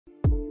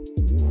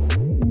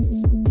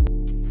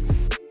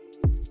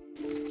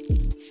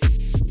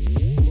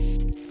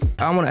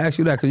I want to ask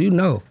you that because you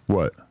know.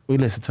 What? We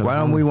listen to. Why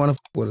don't we want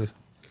to with us?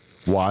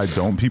 Why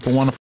don't people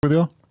want to with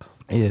you?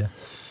 Yeah.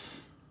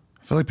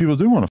 I feel like people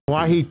do want to.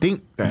 Why he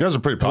think that? You guys are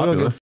pretty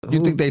popular.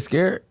 You think they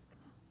scared?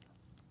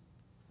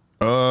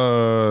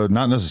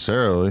 Not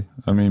necessarily.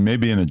 I mean,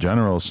 maybe in a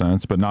general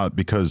sense, but not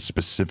because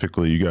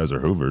specifically you guys are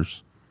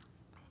Hoovers.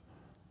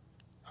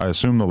 I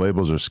assume the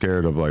labels are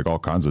scared of like all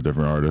kinds of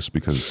different artists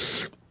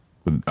because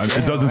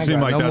it doesn't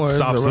seem like that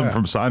stops them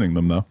from signing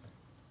them, though.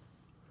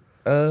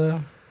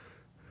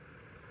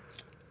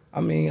 I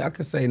mean, I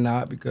could say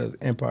not because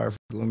Empire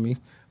with me,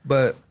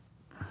 but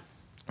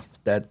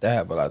that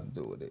have a lot to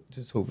do with it.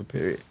 Just Hoover,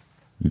 period.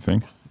 You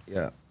think?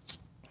 Yeah.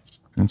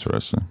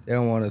 Interesting. They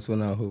don't want us with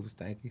no Hoover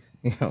stankies.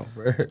 You know,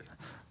 bro.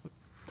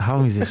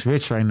 Homies is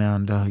rich right now,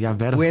 though. Y'all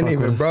better. We ain't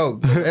even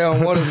broke. They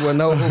don't want us with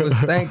no Hoover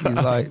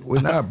stankies. Like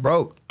we're not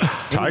broke.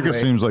 Tyga anyway.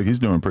 seems like he's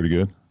doing pretty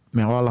good.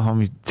 Man, all the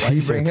homies. Why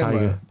you bring him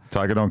Tyga.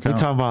 Tyga don't count.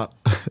 We talking about.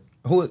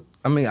 Who?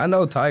 I mean, I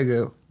know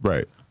Tyga.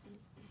 Right.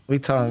 We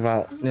talking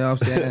about. You know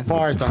what I'm saying? As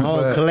far as the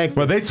whole collective.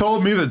 But they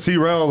told me that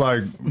T-Rail,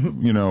 like,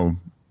 you know,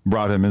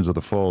 brought him into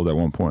the fold at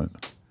one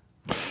point.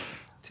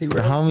 The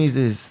homies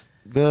is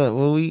good.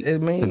 What we?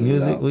 It mean, the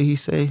music. you know. What he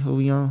say? Who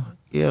we on?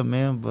 Yeah,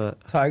 man. But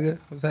Tyga,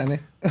 what's that name?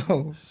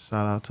 Oh.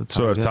 Shout out to Tyga.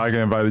 So if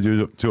Tyga invited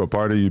you to a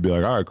party, you'd be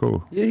like, all right,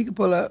 cool. Yeah, he can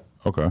pull up.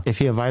 Okay. If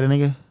he invite a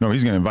nigga? No,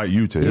 he's gonna invite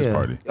you to his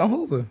party. On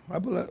Hoover, I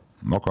pull up.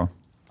 Okay.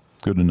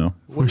 Good to know.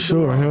 For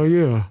sure. Hell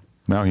yeah.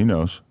 Now he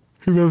knows.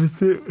 He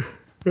represent.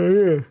 Hell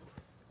yeah.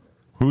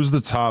 Who's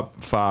the top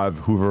 5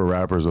 Hoover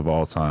rappers of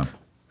all time?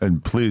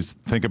 And please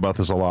think about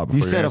this a lot before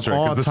you said answer of it,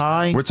 all 'cause this,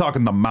 time? we're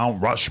talking the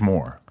Mount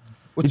Rushmore.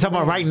 You talking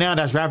about right now?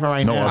 That's rapping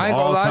right No, now. I ain't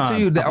gonna all lie time. to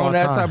you. That, on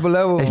that time. type of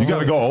level, You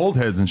gotta go old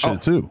heads and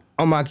shit too.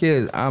 on my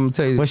kids, I'm gonna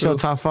tell you the What's your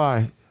truth. top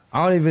 5?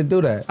 I don't even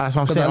do that. That's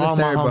what I'm 'Cause saying. I All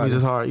listen my to homies everybody.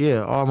 is hard.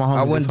 Yeah, all my homies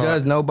I wouldn't is hard.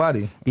 judge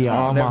nobody. Yeah,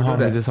 all my never do homies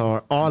that. is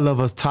hard. All of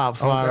us top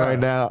 5 God. right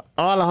now.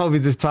 All the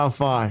homies is top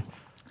 5.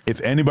 If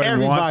anybody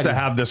wants Everybody. to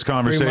have this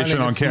conversation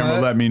nigga on camera,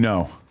 Smut. let me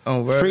know.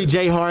 Oh, word. Free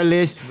J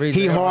Heartless. Free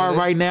He J hard Heartless.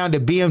 right now. The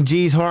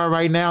BMG's hard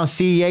right now.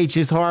 CH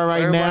is hard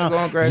right Everybody now.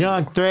 going crazy.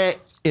 Young Threat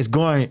is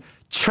going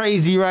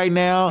crazy right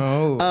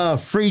now. Oh.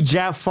 Free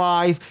Jap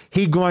 5.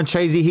 He going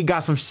crazy. He got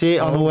some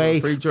shit on the way.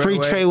 Free Free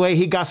Treyway. Treyway.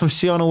 He got some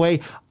shit on the way.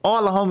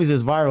 All the homies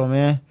is viral,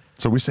 man.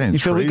 So we saying You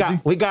feel crazy?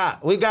 we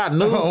got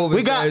new Oh,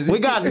 we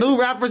got new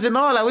rappers and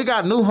all that. We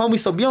got new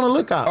homies, so be on the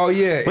lookout. Oh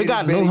yeah, we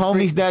got new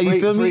homies that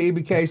you feel me?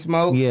 Free EBK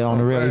Smoke. Yeah, on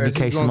the real Word.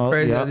 EBK He's going Smoke,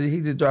 crazy. yeah. He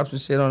just dropped some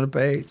shit on the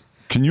page.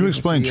 Can you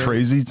explain Yeah.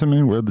 crazy to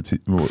me? Where the T?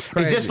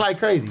 It's just like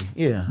crazy.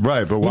 Yeah.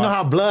 Right, but why? You know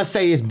how Blood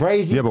say it's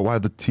brazy? Yeah, but why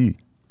the T?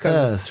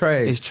 Cause it's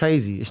trash. It's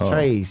crazy. It's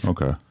trays.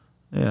 Okay.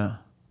 Yeah.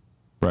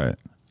 Right.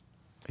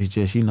 It's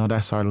just, you know,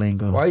 that's our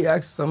lingo. Why you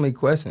asking so many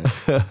questions?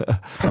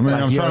 I mean,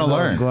 I'm trying to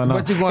learn.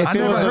 What you going? If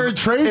it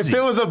was crazy. If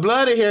it was a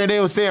Blood in here and they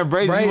was saying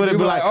brazy, Brazy, you would have you been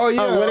be like, like, oh,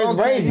 yeah, what is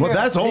okay, brazy? yeah. Well,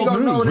 that's You old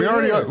don't know news. what We it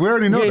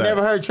already know You ain't that.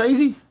 never heard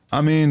Tracy?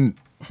 I mean,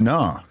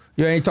 nah.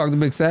 You ain't talked to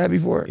Big Sad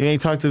before? You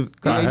ain't talked to, You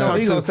know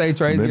he gonna say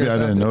Tracy. Maybe or I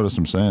didn't something. notice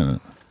him saying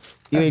it.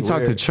 you ain't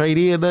talked to weird.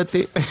 Trady or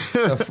nothing?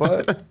 The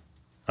fuck?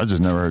 I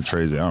just never heard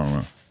Tracy. I don't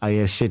know. Oh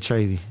yeah, shit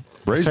Tracy.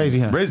 Brazy, Tracy,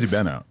 huh? Brazy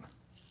been out.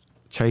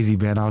 Tracy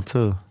been out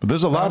too. But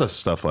there's a lot of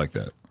stuff like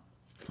that.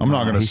 I'm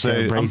not gonna He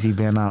say. said Brazy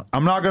been out.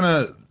 I'm not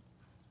gonna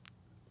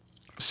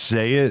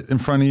say it in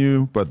front of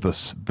you, but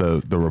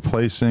the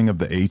replacing of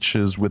the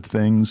H's with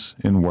things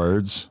in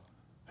words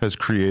has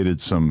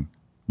created some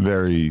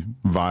very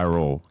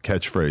viral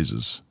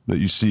catchphrases that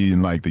you see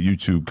in like the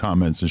YouTube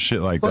comments and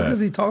shit like What that. is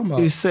he talking You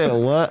about? said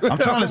what? I'm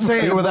trying to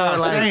say it without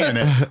saying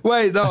it.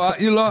 Wait, no,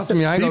 you lost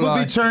me. I ain't People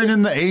gonna lie. be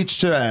turning the H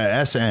to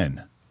a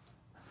SN.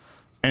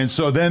 And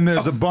so then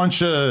there's a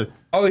bunch of,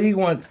 Oh, he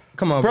want.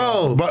 Come on,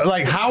 Bro, but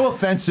like, how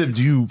offensive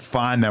do you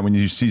find that when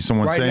you see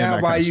someone Right saying now,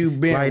 that? why kind of you shit?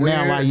 being Right weird?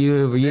 now, why you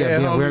being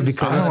weird homies,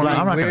 because I it's don't like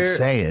I'm not gonna weird.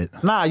 say it.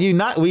 Nah,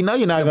 we know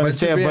you're not gonna but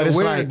say you it, but being it's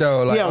weird, like,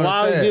 though, like yeah, what why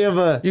I'm would saying. you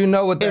ever? You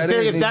know what that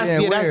is, If you that's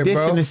being that's weird, this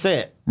bro. in the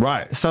set.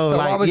 Right. So why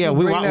like, would yeah, you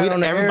we bring want that on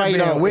the air everybody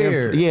being don't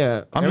weird?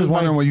 Yeah, I'm just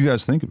wondering what you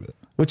guys think of it.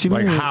 What you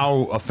like mean?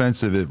 how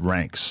offensive it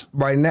ranks.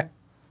 Right now,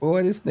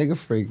 boy, this nigga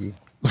freaky.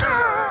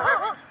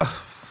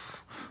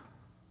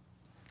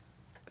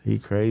 He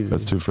crazy.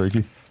 That's too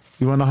freaky.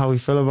 You wanna know how we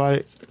feel about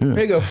it?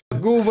 Nigga,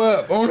 groove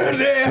up on the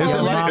damn.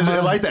 Is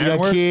it like the your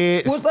N-word?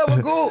 kids. What's up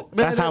with Goop?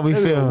 That's how we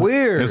feel.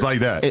 Weird. It's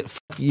like that.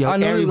 Yo, I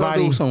knew he was gonna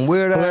do some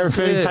weird whoever ass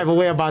feel any shit. type of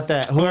way about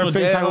that, whoever Oh,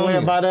 feel any type of way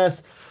damn. about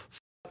us,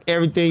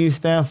 everything you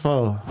stand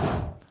for.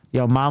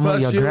 Your mama,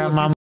 Plus your you, if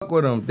grandmama, you fuck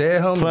with him,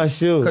 dead homie.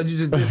 Plus you. Cause you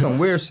just did some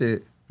weird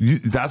shit.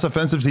 That's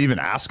offensive to even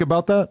ask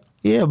about that?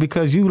 yeah,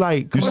 because you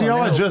like. You see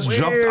how I man, just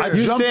jumped? I weird.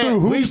 jumped through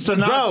hoops to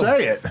not bro,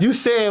 say it. You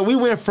said we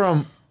went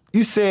from.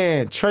 You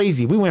said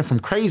crazy. We went from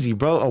crazy,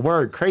 bro. A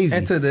word crazy.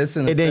 Into this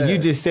and then you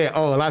that. just said,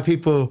 oh, a lot of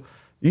people.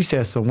 You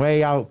said some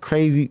way out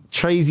crazy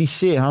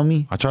shit,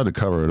 homie. I tried to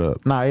cover it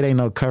up. Nah, it ain't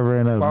no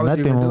covering up. Why would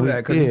nothing you even when do we,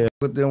 that? Cause yeah, you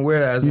with them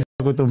weird ass. you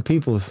fuck with them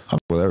peoples. I fuck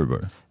with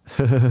everybody.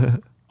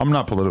 I'm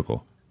not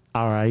political.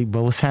 All right,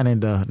 but what's happening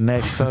the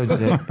next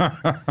subject?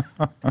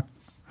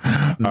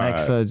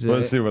 Next subject.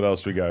 Let's see what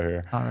else we got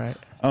here. All right.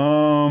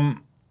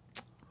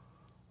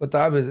 What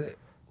time is it?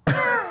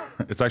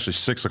 It's actually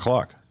 6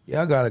 o'clock.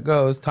 Yeah, I gotta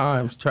go. It's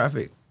time. It's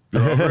traffic.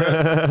 You're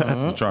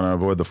trying to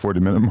avoid the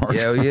 40-minute mark.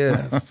 Yeah,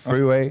 yeah.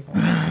 Freeway.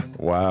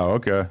 Wow.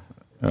 Okay.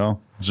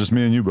 Well, it's just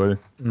me and you, buddy.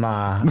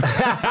 Nah.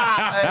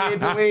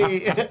 Either way.